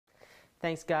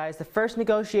Thanks, guys. The first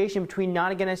negotiation between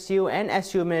Nottingham SU and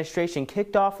SU administration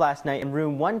kicked off last night in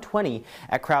room 120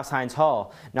 at Crouse-Hines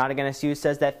Hall. Nottingham SU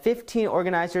says that 15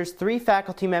 organizers, 3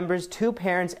 faculty members, 2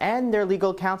 parents, and their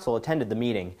legal counsel attended the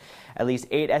meeting. At least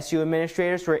 8 SU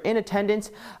administrators were in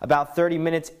attendance. About 30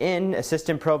 minutes in,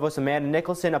 Assistant Provost Amanda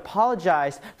Nicholson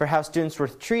apologized for how students were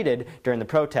treated during the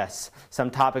protests. Some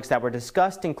topics that were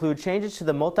discussed include changes to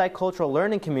the multicultural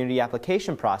learning community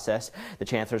application process, the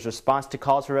Chancellor's response to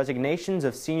calls for resignations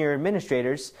of senior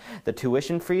administrators, the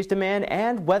tuition freeze demand,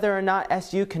 and whether or not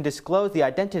SU can disclose the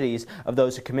identities of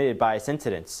those who committed bias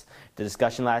incidents. The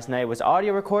discussion last night was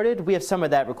audio recorded. We have some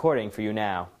of that recording for you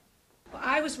now.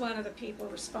 I was one of the people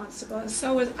responsible, and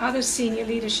so was other senior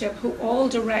leadership who all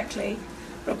directly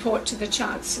report to the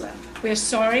Chancellor. We're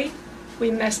sorry, we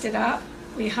messed it up,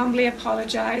 we humbly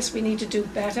apologize, we need to do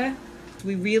better.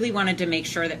 We really wanted to make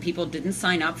sure that people didn't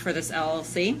sign up for this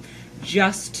LLC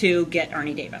just to get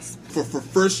Ernie Davis. For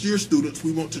first year students,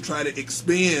 we want to try to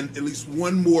expand at least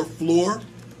one more floor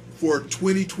for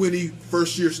 2020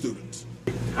 first year students.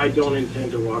 I don't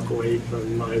intend to walk away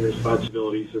from my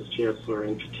responsibilities as Chancellor,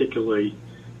 and particularly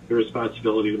the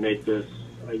responsibility to make this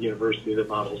a university that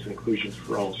models inclusion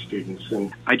for all students.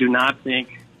 And I do not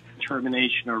think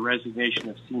termination or resignation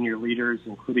of senior leaders,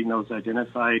 including those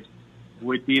identified,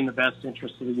 would be in the best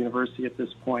interest of the university at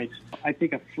this point. I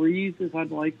think a freeze is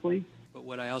unlikely. But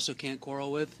what I also can't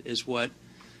quarrel with is what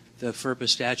the FERPA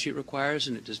statute requires,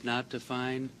 and it does not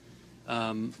define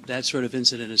that sort of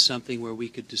incident as something where we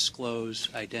could disclose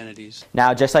identities.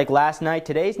 Now, just like last night,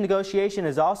 today's negotiation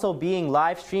is also being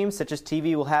live streamed.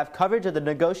 CitrusTV will have coverage of the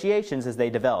negotiations as they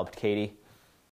developed. Katie.